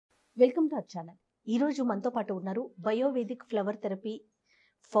Welcome to our channel. ఈరోజు మనతో పాటు ఉన్నారు Biovedic flower therapy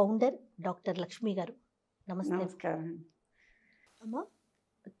founder doctor Lakshmi గారు. నమస్తే. నమస్కారం. అమ్మ,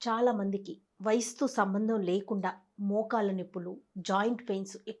 చాలా మందికి వయసుతో సంబంధం లేకుండా మోకాళ్ళ నొప్పులు, జాయింట్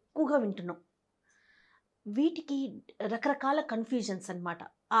పెయిన్స్ ఎక్కువగా వింటున్నాం. వీటికి రకరకాల కన్ఫ్యూజన్స్ అన్నమాట.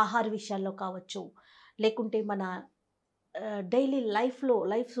 ఆహార విషయాల్లో కావచ్చు, లేకుంటే మన డైలీ లైఫ్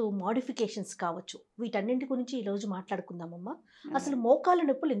మోడిఫికేషన్స్ కావచ్చు. వీటన్నింటి గురించి ఈరోజు మాట్లాడుకుందామమ్మా. అసలు మోకాళ్ళ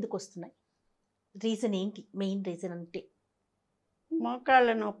నొప్పులు ఎందుకు వస్తున్నాయి? రీజన్ ఏంటి? మెయిన్ రీజన్ అంటే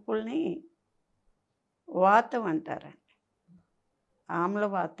మోకాళ్ళ నొప్పుల్ని వాతం అంటారండి.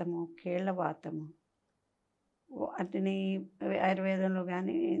 ఆమ్లవాతము, కీళ్ళ వాతము, వాటిని ఆయుర్వేదంలో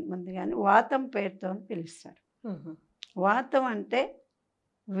కానీ ముందు కానీ వాతం పేరుతో పిలుస్తారు. వాతం అంటే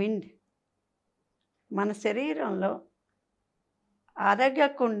విండ్. మన శరీరంలో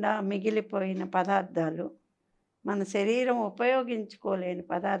అరగకుండా మిగిలిపోయిన పదార్థాలు, మన శరీరం ఉపయోగించుకోలేని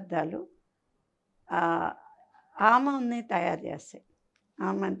పదార్థాలు ఆమంని తయారు చేస్తాయి.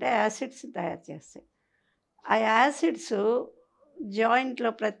 ఆమె అంటే యాసిడ్స్ తయారు చేస్తాయి. ఆ యాసిడ్స్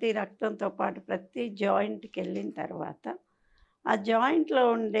జాయింట్లో ప్రతి రక్తంతో పాటు ప్రతి జాయింట్కి వెళ్ళిన తర్వాత ఆ జాయింట్లో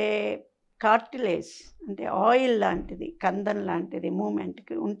ఉండే కార్టిలేజ్ అంటే ఆయిల్ లాంటిది, కందం లాంటిది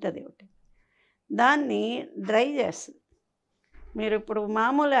మూమెంట్కి ఉంటుంది ఒకటి. దాన్ని డ్రై చేస్తుంది. మీరు ఇప్పుడు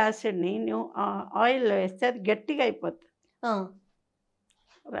మామూలు యాసిడ్ని ఆయిల్లో వేస్తే అది గట్టిగా అయిపోతుంది.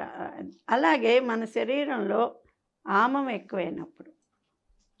 అలాగే మన శరీరంలో ఆమం ఎక్కువైనప్పుడు,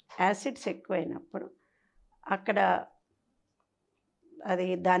 యాసిడ్స్ ఎక్కువైనప్పుడు అక్కడ అది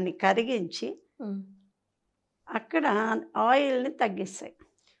దాన్ని కరిగించి అక్కడ ఆయిల్ని తగ్గిస్తాయి.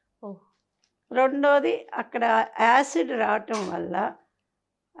 రెండోది, అక్కడ యాసిడ్ రావటం వల్ల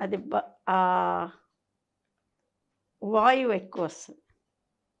అది వాయువు ఎక్కువ వస్తుంది.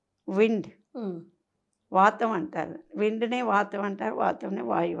 విండ్, వాతం అంటారు. విండ్నే వాతం అంటారు, వాతంని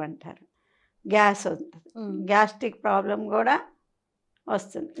వాయువు అంటారు. గ్యాస్ ఉంటుంది. గ్యాస్ట్రిక్ ప్రాబ్లం కూడా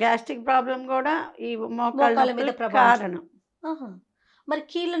వస్తుంది. గ్యాస్ట్రిక్ ప్రాబ్లం కూడా ఈ మోకాళ్ళ మీద కారణం. మరి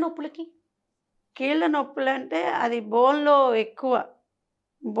కీళ్ళ నొప్పులకి? కీళ్ళ నొప్పులు అంటే అది బోన్లో ఎక్కువ,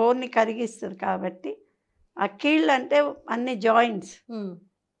 బోన్ని కరిగిస్తుంది కాబట్టి ఆ కీళ్ళు అంటే అన్ని జాయింట్స్.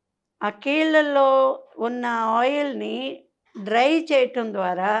 ఆ కీళ్ళల్లో ఉన్న ఆయిల్ని డ్రై చేయటం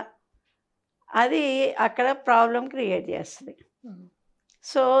ద్వారా అది అక్కడ ప్రాబ్లం క్రియేట్ చేస్తుంది.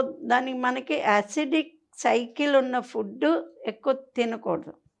 సో దానికి మనకి యాసిడిక్ సైకిల్ ఉన్న ఫుడ్ ఎక్కువ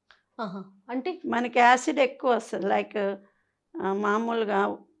తినకూడదు. అంటే మనకి యాసిడ్ ఎక్కువ వస్తుంది. లైక్ మామూలుగా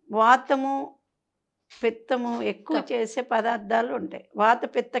వాతము, పిత్తము ఎక్కువ చేసే పదార్థాలు ఉంటాయి. వాత,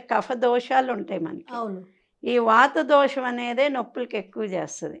 పిత్త, కఫ దోషాలు ఉంటాయి మనకి. అవును. ఈ వాత దోషం అనేదే నొప్పులకి ఎక్కువ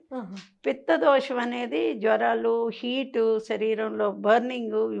చేస్తుంది. పిత్త దోషం అనేది జ్వరాలు, హీటు, శరీరంలో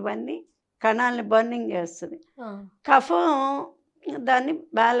బర్నింగ్, ఇవన్నీ కణాలని బర్నింగ్ చేస్తుంది. కఫం దాన్ని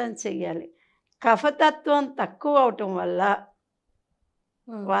బ్యాలెన్స్ చెయ్యాలి. కఫతత్వం తక్కువ అవటం వల్ల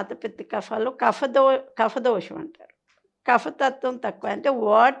వాత, పిత్త, కఫాలు కఫదోషం అంటారు. కఫతత్వం తక్కువ అంటే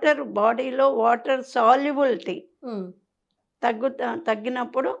వాటర్, బాడీలో వాటర్ సాల్యుబిలిటీ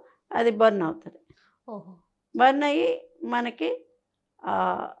తగ్గినప్పుడు అది బర్న్ అవుతుంది. బర్న్ అయ్యి మనకి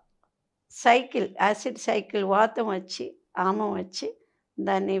సైకిల్, యాసిడ్ సైకిల్, వాతం వచ్చి ఆమం వచ్చి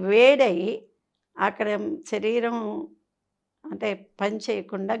దాన్ని వేడయి అక్కడ శరీరం అంటే పని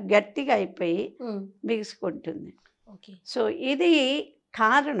చేయకుండా గట్టిగా అయిపోయి బిగుసుకుంటుంది. సో ఇది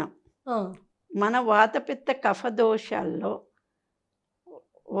కారణం. మన వాతపిత్త కఫ దోషాల్లో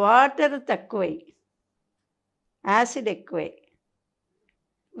వాటర్ తక్కువై, యాసిడ్ ఎక్కువై,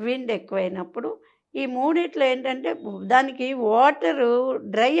 విండ్ ఎక్కువైనప్పుడు ఈ మూడిట్లో ఏంటంటే దానికి వాటరు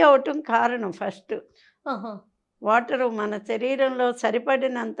డ్రై అవటం కారణం. ఫస్ట్ వాటరు మన శరీరంలో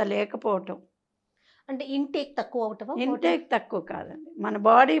సరిపడినంత లేకపోవటం. అంటే ఇంటేక్ తక్కువ అవటం? ఇంటేక్ తక్కువ కాదండి, మన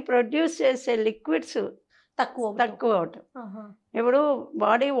బాడీ ప్రొడ్యూస్ చేసే లిక్విడ్స్ తక్కువ అవటం. ఇప్పుడు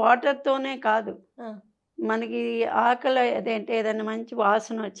బాడీ వాటర్తోనే కాదు, మనకి ఆకలి అదేంటే ఏదైనా మంచి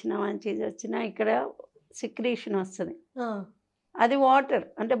వాసన వచ్చినా, మంచి ఇది వచ్చినా ఇక్కడ సిక్రీషన్ వస్తుంది. అది వాటర్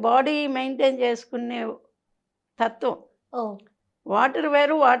అంటే బాడీ మెయింటైన్ చేసుకునే తత్వం. వాటర్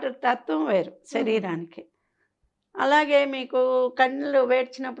వేరు, వాటర్ తత్వం వేరు శరీరానికి. అలాగే మీకు కళ్ళు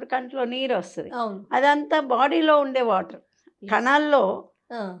వేడ్చినప్పుడు కంట్లో నీరు వస్తుంది. అదంతా బాడీలో ఉండే వాటర్. కణాల్లో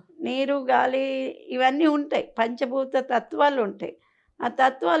నీరు, గాలి ఇవన్నీ ఉంటాయి. పంచభూత తత్వాలు ఉంటాయి. ఆ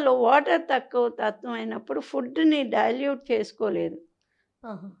తత్వాల్లో వాటర్ తక్కువ తత్వం అయినప్పుడు ఫుడ్ని డైల్యూట్ చేసుకోలేదు.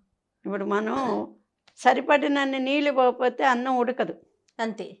 ఇప్పుడు మనం సరిపడినన్ని నీళ్ళు పోకపోతే అన్నం ఉడకదు.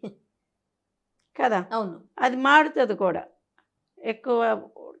 అంతే కదా? అవును. అది మాడుతుంది కూడా ఎక్కువ.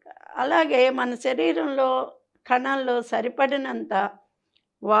 అలాగే మన శరీరంలో కణాల్లో సరిపడినంత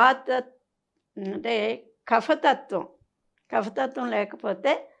వాత అంటే కఫతత్వం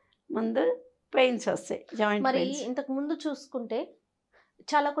లేకపోతే ముందు పెయిన్స్ వస్తాయి, జాయింట్ మరి పెయిన్స్. ఇంతకు ముందు చూసుకుంటే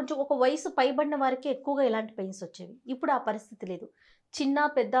చాలా కొంచెం ఒక వయసు పైబడిన వారికి ఎక్కువగా ఇలాంటి పెయిన్స్ వచ్చేవి. ఇప్పుడు ఆ పరిస్థితి లేదు. చిన్న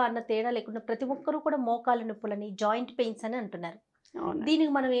పెద్ద అన్న తేడా లేకుండా ప్రతి ఒక్కరూ కూడా మోకాలు నొప్పులని, జాయింట్ పెయిన్స్ అని అంటున్నారు. అవును.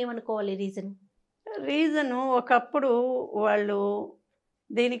 దీనికి మనం ఏమనుకోవాలి రీజన్? రీజను ఒకప్పుడు వాళ్ళు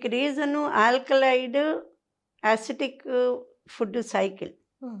దీనికి reason alkaloid acetic food cycle.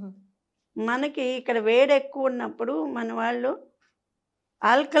 మనకి ఇక్కడ వేడి ఎక్కువ ఉన్నప్పుడు మన వాళ్ళు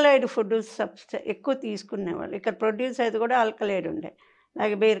ఆల్కలైడ్ ఫుడ్ ఎక్కువ తీసుకునేవాళ్ళు. ఇక్కడ ప్రొడ్యూస్ అయితే కూడా ఆల్కలైడ్ ఉండే,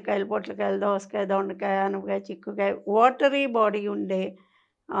 అలాగే బీరకాయలు, పొట్లకాయలు, దోసకాయ, దొండకాయ, ఆనపకాయ, చిక్కుకాయ, వాటరీ బాడీ ఉండే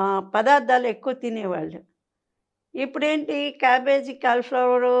పదార్థాలు ఎక్కువ తినేవాళ్ళు. ఇప్పుడేంటి క్యాబేజీ,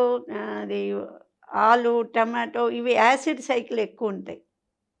 కాలీఫ్లవరు, అది ఆలు, టమాటో, ఇవి యాసిడ్ సైకిల్ ఎక్కువ ఉంటాయి,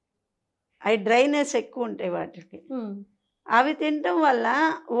 అవి డ్రైనెస్ ఎక్కువ ఉంటాయి వాటికి. అవి తినటం వల్ల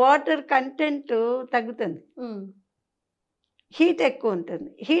వాటర్ కంటెంట్ తగ్గుతుంది, హీట్ ఎక్కువ ఉంటుంది.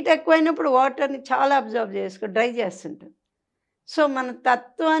 హీట్ ఎక్కువైనప్పుడు వాటర్ని చాలా అబ్జర్వ్ డ్రై చేస్తుంటుంది. సో మన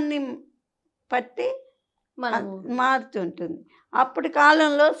తత్వాన్ని బట్టి మారుతుంటుంది. అప్పటి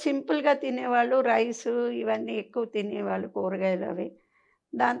కాలంలో సింపుల్గా తినేవాళ్ళు, రైసు ఇవన్నీ ఎక్కువ తినేవాళ్ళు, కూరగాయలు అవి.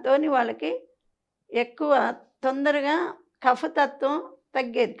 దాంతో వాళ్ళకి ఎక్కువ తొందరగా కఫతత్వం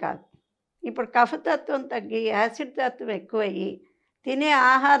తగ్గేది కాదు. ఇప్పుడు కఫతత్వం తగ్గి యాసిడ్ తత్వం ఎక్కువయ్యి తినే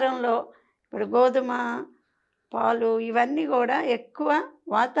ఆహారంలో ఇప్పుడు గోధుమ, పాలు ఇవన్నీ కూడా ఎక్కువ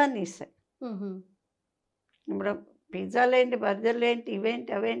వాతాన్ని ఇస్తాయి. ఇప్పుడు పిజ్జాలేంటి, బర్గర్లేంటి,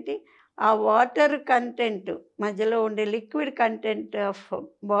 ఇవేంటి అవేంటి, ఆ వాటర్ కంటెంట్ మధ్యలో ఉండే liquid content of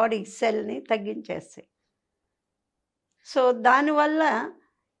body సెల్ని తగ్గించేస్తాయి. So దానివల్ల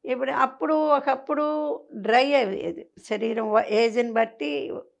ఇప్పుడు ఒకప్పుడు డ్రై అయ్యేది శరీరం, ఏజ్ని బట్టి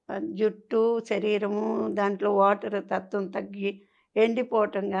జుట్టు, శరీరము, దాంట్లో వాటర్ తత్వం తగ్గి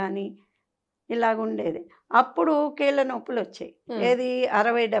ఎండిపోవటం కానీ ఇలాగుండేది. అప్పుడు కీళ్ళ నొప్పులు వచ్చాయి, ఏది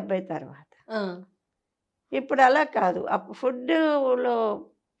 60-70 తర్వాత. ఇప్పుడు అలా కాదు. ఫుడ్లో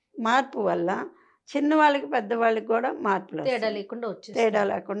మార్పు వల్ల చిన్నవాళ్ళకి పెద్దవాళ్ళకి కూడా మార్పులు తేడా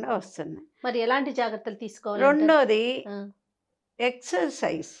లేకుండా వస్తున్నాయి. మరి ఎలాంటి జాగ్రత్తలు తీసుకోవాలి? రెండోది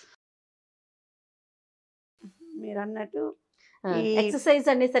ఎక్సర్సైజ్. మీరు అన్నట్టు ఎక్సర్సైజ్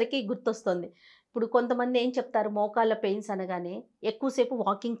అనేసరికి గుర్తొస్తుంది. ఇప్పుడు కొంతమంది ఏం చెప్తారు, మోకాళ్ళ పెయిన్స్ అనగానే ఎక్కువసేపు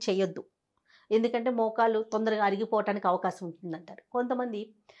వాకింగ్ చేయొద్దు, ఎందుకంటే మోకాలు తొందరగా అరిగిపోవటానికి అవకాశం ఉంటుందంటారు. కొంతమంది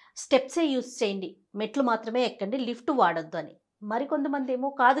స్టెప్సే యూస్ చేయండి, మెట్లు మాత్రమే ఎక్కండి, లిఫ్ట్ వాడొద్దు అని. మరికొంతమంది ఏమో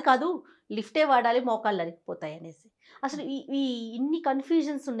కాదు లిఫ్టే వాడాలి, మోకాళ్ళు అరిగిపోతాయి అనేసి. అసలు ఈ ఇన్ని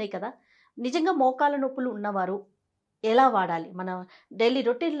కన్ఫ్యూజన్స్ ఉన్నాయి కదా. నిజంగా మోకాళ్ళ నొప్పులు ఉన్నవారు ఎలా వాడాలి? మన డైలీ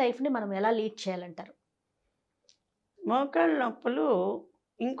రొటీన్ లైఫ్ని మనం ఎలా లీడ్ చేయాలంటారు? మోకాళ్ళ నొప్పులు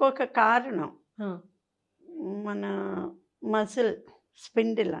ఇంకొక కారణం మన మసిల్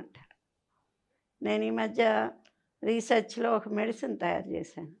స్పిండిల్ అంటారు. నేను ఈ మధ్య రీసెర్చ్లో ఒక మెడిసిన్ తయారు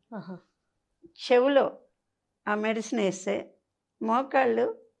చేశాను. చెవులో ఆ మెడిసిన్ వేస్తే మోకాళ్ళు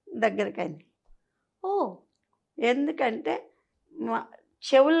దగ్గరకైంది. ఎందుకంటే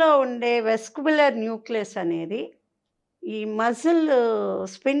చెవులో ఉండే వెస్కుబులర్ న్యూక్లియస్ అనేది ఈ మజిల్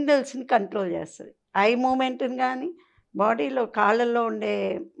స్పిండిల్స్ని కంట్రోల్ చేస్తుంది. ఐ మూమెంట్ని కానీ బాడీలో కాళ్ళల్లో ఉండే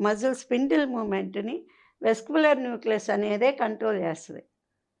మజిల్ స్పిండిల్ మూమెంట్ని వెస్కుబులర్ న్యూక్లియస్ అనేదే కంట్రోల్ చేస్తుంది.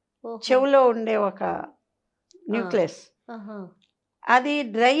 చెవులో ఉండే ఒక న్యూక్లియస్ అది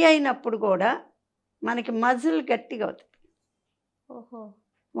డ్రై అయినప్పుడు కూడా మనకి మజిల్ గట్టిగా అవుతుంది.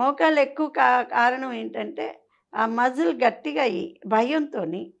 మోకాళ్ళు ఎక్కువ కారణం ఏంటంటే ఆ మజిల్ గట్టిగా అయ్యి భయంతో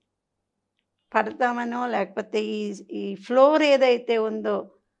పడతామనో, లేకపోతే ఈ ఫ్లోర్ ఏదైతే ఉందో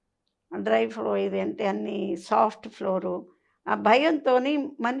డ్రై ఫ్లోర్, ఇది అంటే అన్ని సాఫ్ట్ ఫ్లోరు, ఆ భయంతో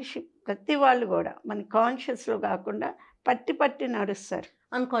మనిషి ప్రతి వాళ్ళు కూడా మన కాన్షియస్లో కాకుండా పట్టి నడుస్తారు,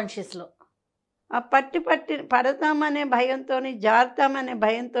 అన్కాన్షియస్లో. ఆ పట్టి పడతామనే భయంతో, జారుతామనే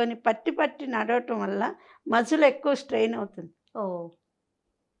భయంతో పట్టి నడవటం వల్ల మజిల్ ఎక్కువ స్ట్రెయిన్ అవుతుంది.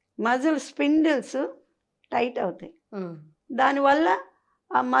 మజిల్ స్పిండిల్స్ టైట్ అవుతాయి. దానివల్ల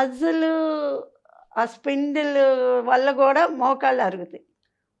ఆ మజిల్, ఆ స్పిండిల్ వల్ల కూడా మోకాళ్ళు అరుగుతాయి.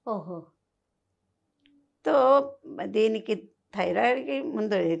 తో దీనికి థైరాయిడ్కి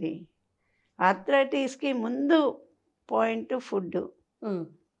ముందు, ఇది ఆర్థరైటిస్కి ముందు పాయింట్ ఫుడ్,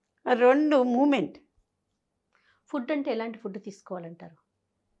 రెండు మూమెంట్. ఫుడ్ అంటే ఎలాంటి ఫుడ్ తీసుకోవాలంటారు?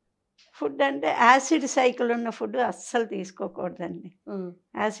 ఫుడ్ అంటే యాసిడ్ సైకిల్ ఉన్న ఫుడ్ అస్సలు తీసుకోకూడదండి.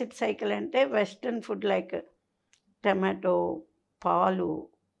 యాసిడ్ సైకిల్ అంటే వెస్ట్రన్ ఫుడ్ లైక్ టమాటో, పాలు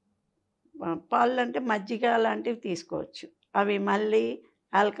అంటే మజ్జిగ లాంటివి తీసుకోవచ్చు, అవి మళ్ళీ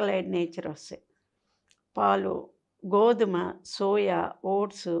ఆల్కలైడ్ నేచర్ వస్తాయి. పాలు, గోధుమ, సోయా,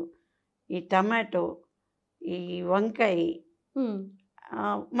 ఓట్స్, ఈ టమాటో, ఈ వంకాయ,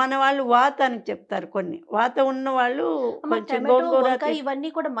 మన వాళ్ళు వాతానికి చెప్తారు కొన్ని. వాత ఉన్న వాళ్ళు కొంచెం టమాటో గోంగూర వంకాయ ఇవన్నీ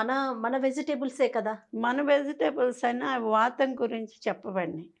కూడా మన మన వెజిటేబుల్సే కదా. మన వెజిటేబుల్స్ అయినా అవి వాతం గురించి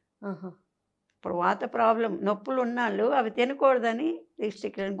చెప్పబడినాయి. ఇప్పుడు వాత ప్రాబ్లం నొప్పులు ఉన్నాళ్ళు అవి తినకూడదని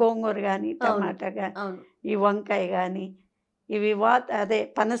రిస్ట్రిక్షన్. గోంగూర కానీ టమాటా కానీ ఈ వంకాయ కానీ ఇవి అదే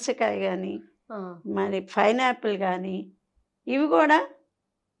పనసకాయ కానీ మరి పైనాపిల్ కానీ ఇవి కూడా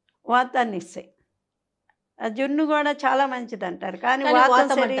వాతాన్ని ఇస్తాయి. ఆ జున్ను కూడా చాలా మంచిది అంటారు, కానీ వాతం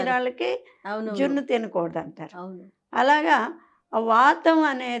శరీరాలకి జున్ను తినకూడదు అంటారు. అలాగా ఆ వాతం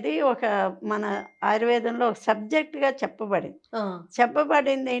అనేది ఒక మన ఆయుర్వేదంలో ఒక సబ్జెక్ట్గా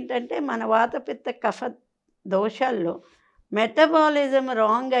చెప్పబడింది ఏంటంటే మన వాతపిత్త కఫ దోషాల్లో మెటబాలిజం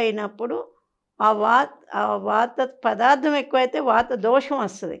రాంగ్ అయినప్పుడు ఆ వాత పదార్థం ఎక్కువైతే వాత దోషం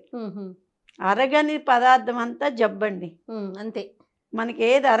వస్తుంది. అరగని పదార్థం అంతా జబ్బండి, అంతే. మనకి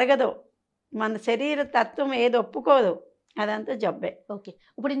ఏది అరగదో, మన శరీర తత్వం ఏది ఒప్పుకోదు, అదంతా జబ్బే. ఓకే,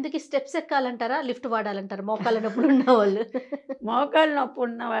 ఇప్పుడు ఇందుకు స్టెప్స్ ఎక్కాలంటారా, లిఫ్ట్ వాడాలంటారా మోకాళ్ళ నొప్పులు ఉన్న వాళ్ళు? మోకాళ్ళ నొప్పి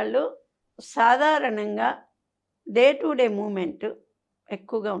ఉన్న వాళ్ళు సాధారణంగా డే టు డే మూమెంట్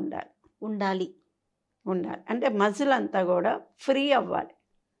ఎక్కువగా ఉండాలి. అంటే మజిల్ అంతా కూడా ఫ్రీ అవ్వాలి.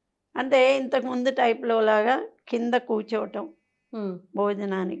 అంటే ఇంతకుముందు టైప్లో లాగా కింద కూర్చోవటం,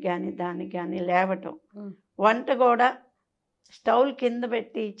 భోజనానికి కానీ దానికి కానీ లేవటం, వంట కూడా స్టవ్ కింద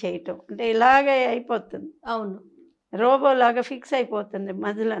పెట్టి చేయటం, అంటే ఇలాగే అయిపోతుంది. అవును, రోబోలాగా ఫిక్స్ అయిపోతుంది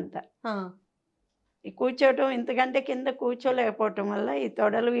మజిల్ అంతా. ఈ కూర్చోవటం ఇంతకంటే కింద కూర్చోలేకపోవటం వల్ల ఈ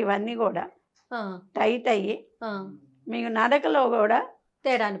తొడలు ఇవన్నీ కూడా టైట్ అయ్యి మీకు నడకలో కూడా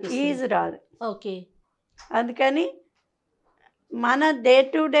తేడా ఈజీ రాదు. ఓకే, అందుకని మన డే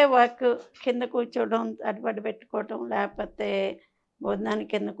టు డే వర్క్ కింద కూర్చోవడం, అటుపడి పెట్టుకోవటం, లేకపోతే భోజనానికి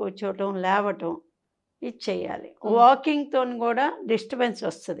కింద కూర్చోవటం, లేవటం ఇది చేయాలి. వాకింగ్తో కూడా డిస్టర్బెన్స్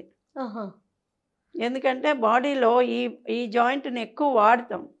వస్తుంది. ఎందుకంటే బాడీలో ఈ జాయింట్ని ఎక్కువ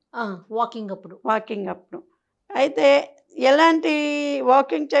వాడతాం వాకింగ్ అప్పుడు. అయితే ఎలాంటి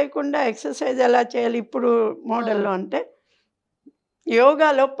వాకింగ్ చేయకుండా ఎక్సర్సైజ్ ఎలా చేయాలి ఇప్పుడు మోడల్లో అంటే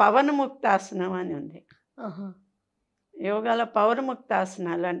యోగాలో పవనముక్తాసనం అని ఉంది. యోగాలో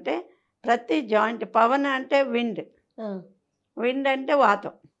పవనముక్తాసనాలు అంటే ప్రతి జాయింట్, పవన అంటే విండ్ అంటే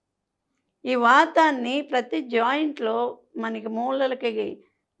వాతం. ఈ వాతాన్ని ప్రతి జాయింట్లో మనకి మూలలకి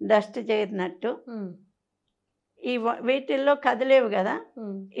డస్ట్ చేరినట్టు వీటిల్లో కదిలేవు కదా,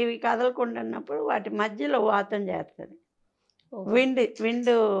 ఇవి కదలకుండా ఉన్నప్పుడు వాటి మధ్యలో వాతం చేస్తుంది.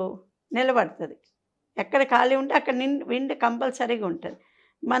 విండ్ నిలబడుతుంది. ఎక్కడ ఖాళీ ఉంటే అక్కడ విండ్ కంపల్సరీగా ఉంటుంది.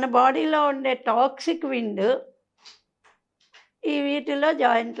 మన బాడీలో ఉండే టాక్సిక్ విండ్ ఈ వీటిలో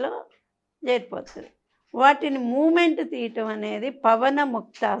జాయింట్లో చేరిపోతుంది. వాటిని మూమెంట్ తీయటం అనేది పవన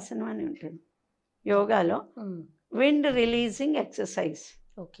ముక్తాసనం అని ఉంటుంది యోగాలో. Wind releasing exercise.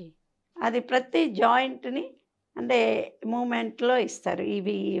 ఓకే, అది ప్రతి జాయింట్ని అంటే మూమెంట్లో ఇస్తారు.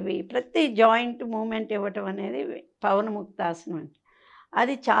 ఇవి ప్రతి జాయింట్ మూమెంట్ ఇవ్వటం అనేది పవన ముక్తాసనం అంటే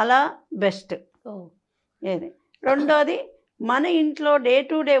అది చాలా బెస్ట్. ఏది రెండోది మన ఇంట్లో డే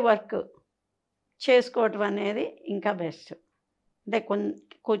టు డే వర్క్ చేసుకోవటం అనేది ఇంకా బెస్ట్. అంటే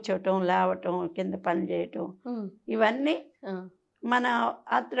కూర్చోవటం, లేవటం, కింద పని చేయటం, ఇవన్నీ మన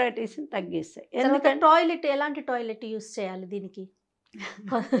ఆర్థరైటిస్ని తగ్గిస్తాయి. ఎందుకంటే టాయిలెట్, ఎలాంటి టాయిలెట్ యూస్ చేయాలి దీనికి?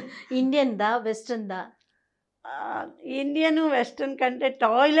 ఇండియన్ దా వెస్ట్రన్ దా? ఇండియన్ వెస్ట్రన్ కంటే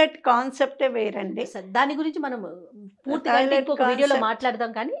టాయిలెట్ కాన్సెప్టే వేరండి. దాని గురించి మనం పూర్తిగా ఇంకొక వీడియోలో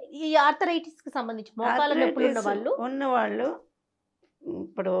మాట్లాడదాం. కానీ ఈ ఆర్థరైటిస్కి సంబంధించి మోకాళ్ళ నొప్పులు ఉన్నవాళ్ళు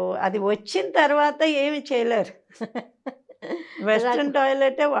ఇప్పుడు అది వచ్చిన తర్వాత ఏమి చేయలేరు, వెస్ట్రన్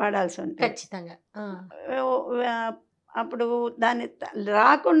టాయిలెటే వాడాల్సి ఉంటుంది ఖచ్చితంగా. అప్పుడు దాన్ని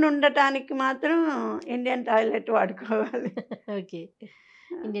రాకుండా ఉండటానికి మాత్రం ఇండియన్ టాయిలెట్ వాడుకోవాలి. ఓకే,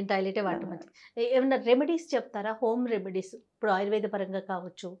 ఇండియన్ టాయిలెటే వాడటం. ఏమన్నా రెమెడీస్ చెప్తారా, హోమ్ రెమెడీస్? ఇప్పుడు ఆయుర్వేద పరంగా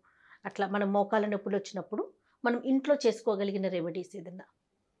కావచ్చు, అట్లా మనం మోకాళ్ళ నొప్పులు వచ్చినప్పుడు మనం ఇంట్లో చేసుకోగలిగిన రెమెడీస్ ఏదన్నా?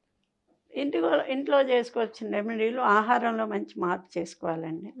 ఇంట్లో చేసుకోవచ్చిన రెమెడీలు ఆహారంలో మంచి మార్పు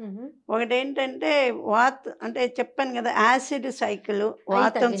చేసుకోవాలండి. ఒకటేంటంటే అంటే చెప్పాను కదా, యాసిడ్ సైకిల్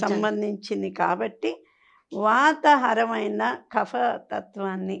వాతం సంబంధించింది కాబట్టి వాతహరమైన కఫ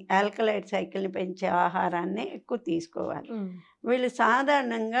తత్వాన్ని, ఆల్కలైడ్ సైకిల్ని పెంచే ఆహారాన్ని ఎక్కువ తీసుకోవాలి. వీళ్ళు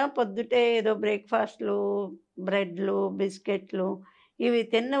సాధారణంగా పొద్దుటే ఏదో బ్రేక్ఫాస్ట్లు, బ్రెడ్లు, బిస్కెట్లు ఇవి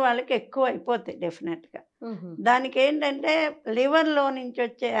తిన్న వాళ్ళకి ఎక్కువ అయిపోతాయి డెఫినెట్గా. దానికి ఏంటంటే లివర్లో నుంచి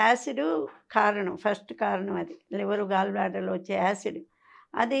వచ్చే యాసిడ్ కారణం, ఫస్ట్ కారణం అది. లివర్ గాల్ బ్లాడర్లో వచ్చే యాసిడ్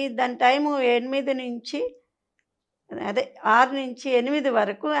అది దాని టైము 8 నుంచి 6 నుంచి 8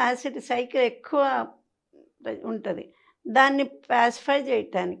 వరకు యాసిడ్ సైకిల్ ఎక్కువ ఉంటుంది. దాన్ని పాసిఫై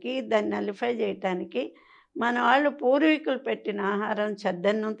చేయటానికి, దాన్ని నలిఫై చేయటానికి మన వాళ్ళు పూర్వీకులు పెట్టిన ఆహారం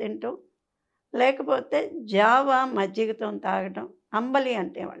చద్దన్నం తింటాం, లేకపోతే జావా మజ్జిగతో తాగటం, అంబలి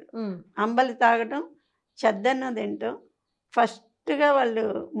అంటే వాళ్ళు అంబలి తాగటం, చద్దన్నం తినటం ఫస్ట్గా వాళ్ళు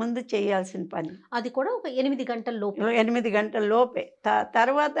ముందు చేయాల్సిన పని. అది కూడా ఒక 8 గంటల లోపు. 8 గంటల లోపే.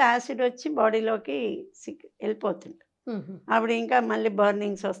 తర్వాత యాసిడ్ వచ్చి బాడీలోకి వెళ్ళిపోతుంది. అప్పుడు ఇంకా మళ్ళీ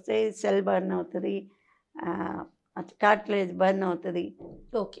బర్నింగ్స్ వస్తాయి, సెల్ బర్న్ అవుతుంది, కార్టిలేజ్ బర్న్ అవుతుంది.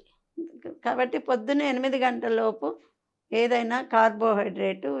 ఓకే. కాబట్టి పొద్దున్న 8 గంటల లోపు ఏదైనా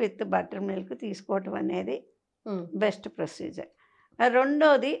కార్బోహైడ్రేట్ విత్ బటర్ మిల్క్ తీసుకోవటం అనేది బెస్ట్ ప్రొసీజర్.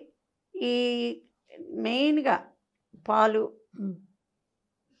 రెండోది ఈ మెయిన్గా పాలు,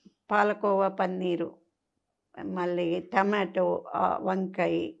 పాలకోవా, పన్నీరు, మళ్ళీ టమాటో,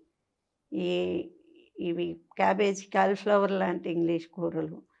 వంకాయ, ఇవి క్యాబేజీ, కాలీఫ్లవర్ లాంటి ఇంగ్లీష్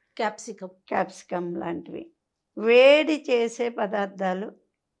కూరలు, క్యాప్సికమ్ లాంటివి వేడి చేసే పదార్థాలు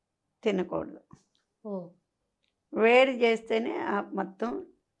తినకూడదు. వేడి చేస్తేనే మొత్తం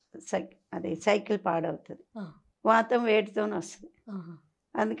అది సైకిల్ పాడవుతుంది. వాతం వేడితోనే వస్తుంది.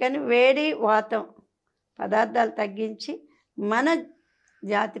 అందుకని వేడి వాతం పదార్థాలు తగ్గించి మన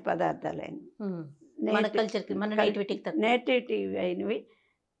జాతి పదార్థాలైన నేటివిటీ అయినవి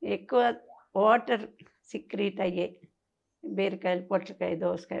ఎక్కువ వాటర్ సిక్రీట్ అయ్యే బీరకాయలు, పొట్లకాయ,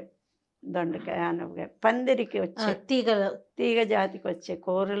 దోసకాయ, దొండకాయ, ఆనపకాయ, పందిరికి వచ్చే తీగ జాతికి వచ్చే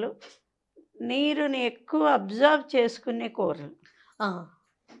కూరలు, నీరుని ఎక్కువ అబ్జర్వ్ చేసుకునే కూరలు.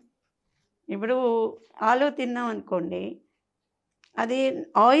 ఇప్పుడు ఆలు తిన్నాం అనుకోండి, అది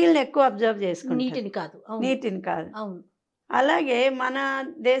ఆయిల్ని ఎక్కువ అబ్జర్వ్ చేసుకుంటుంది, నీటిని కాదు. అలాగే మన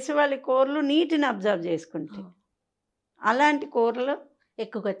దేశవాళీ కూరలు నీటిని అబ్జర్వ్ చేసుకుంటాయి. అలాంటి కూరలు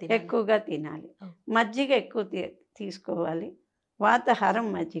ఎక్కువగా తినాలి. మజ్జిగ ఎక్కువ తీసుకోవాలి. వాతహరం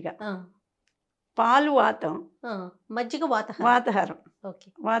మజ్జిగ. పాలు వాతం, మజ్జిగ వాతహరం,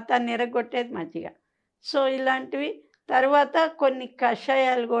 వాతాన్ని ఎరగొట్టేది మజ్జిగ. సో ఇలాంటివి. తర్వాత కొన్ని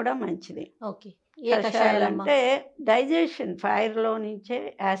కషాయాలు కూడా మంచిది. కషాయాలు అంటే డైజెషన్, ఫైర్లో నుంచే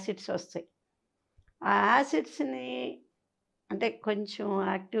యాసిడ్స్ వస్తాయి. ఆ యాసిడ్స్ని అంటే కొంచెం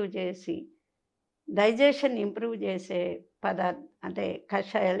యాక్టివ్ చేసి డైజెషన్ ఇంప్రూవ్ చేసే అంటే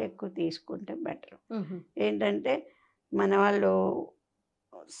కషాయాలు ఎక్కువ తీసుకుంటే బెటర్. ఏంటంటే మన వాళ్ళు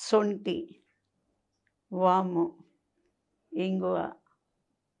సొంటి, వాము, ఇంగువ,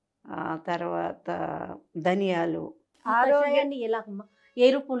 తర్వాత ధనియాలు. ఆరోగ్యాన్ని ఏ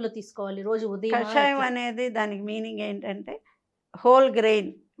రూపంలో తీసుకోవాలి రోజు ఉదయం? కషాయం అనేది దానికి మీనింగ్ ఏంటంటే హోల్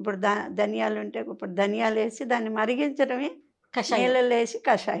గ్రెయిన్. ఇప్పుడు ధనియాలు ఉంటే ఇప్పుడు ధనియాలు వేసి దాన్ని మరిగించడమే నీళ్ళలో వేసి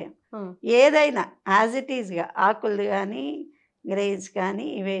కషాయం. ఏదైనా యాజ్ ఇట్ ఈజ్గా ఆకులు కానీ గ్రెయిన్స్ కానీ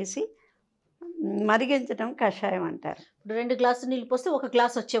వేసి మరిగించడం కషాయం అంటారు. 2 గ్లాసులు నీళ్ళు పోస్తే 1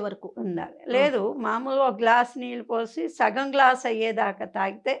 గ్లాస్ వచ్చే వరకు ఉండాలి. లేదు, మామూలుగా 1 గ్లాస్ నీళ్ళు పోసి సగం గ్లాస్ అయ్యేదాకా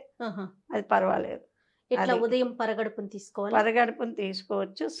తాగితే అది పర్వాలేదు. ఇట్లా ఉదయం పరగడుపుని తీసుకోవాలి. పరగడుపుని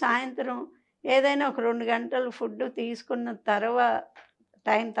తీసుకోవచ్చు. సాయంత్రం ఏదైనా ఒక 2 గంటలు ఫుడ్ తీసుకున్న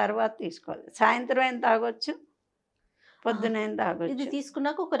టైం తర్వాత తీసుకోవాలి. సాయంత్రం అయినా తాగొచ్చు, పొద్దునైనా తాగొచ్చు. ఇది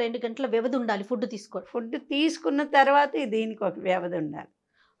తీసుకున్నాక ఒక 2 గంటల వ్యవధి ఉండాలి ఫుడ్ తీసుకోవాలి. ఫుడ్ తీసుకున్న తర్వాత దీనికి ఒక వ్యవధి ఉండాలి,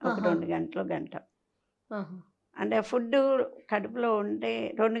 ఒక 2 గంటలు, గంట. అంటే ఫుడ్ కడుపులో ఉంటే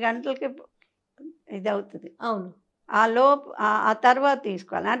 2 గంటలకి ఇది అవుతుంది. అవును. ఆ తర్వాత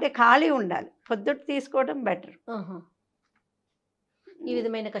తీసుకోవాలి. అంటే ఖాళీ ఉండాలి. పొద్దుట తీసుకోవడం బెటర్. ఈ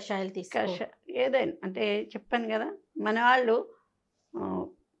విధమైన కషాయాలు ఏదైనా అంటే చెప్పాను కదా, మన వాళ్ళు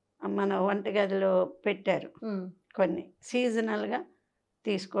మన వంటగదిలో పెట్టారు కొన్ని, సీజనల్గా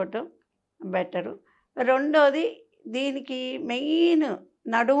తీసుకోవటం బెటరు. రెండోది దీనికి మెయిన్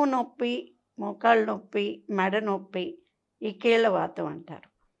నడుము నొప్పి, మోకాళ్ళ నొప్పి, మెడ నొప్పి, ఈ కీళ్ళవాతం అంటారు.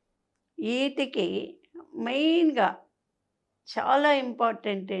 వీటికి మెయిన్గా చాలా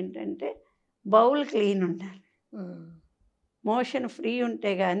ఇంపార్టెంట్ ఏంటంటే బౌల్ క్లీన్ ఉండాలి. మోషన్ ఫ్రీ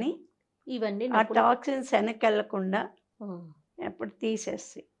ఉంటే కానీ ఇవన్నీ ఆ టాక్సిన్స్ వెనక్కి వెళ్ళకుండా ఎప్పుడు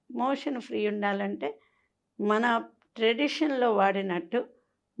తీసేస్తాయి. మోషన్ ఫ్రీ ఉండాలంటే మన ట్రెడిషన్లో వాడినట్టు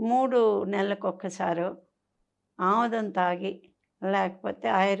 3 నెలలకు ఒక్కసారో ఆముదం తాగి, లేకపోతే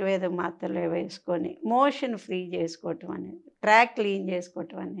ఆయుర్వేద మాత్రలు వేసుకొని మోషన్ ఫ్రీ చేసుకోవటం అనేది, ట్రాక్ క్లీన్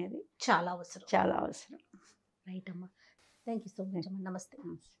చేసుకోవటం అనేది చాలా అవసరం. రైట్ అమ్మా, థ్యాంక్ యూ సో మచ్ అమ్మా. నమస్తే.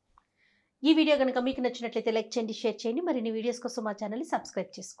 ఈ వీడియో కనుక మీకు నచ్చినట్లయితే లైక్ చేయండి, షేర్ చేయండి. మరిన్ని వీడియోస్ కోసం మా ఛానల్ని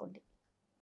సబ్స్క్రైబ్ చేసుకోండి.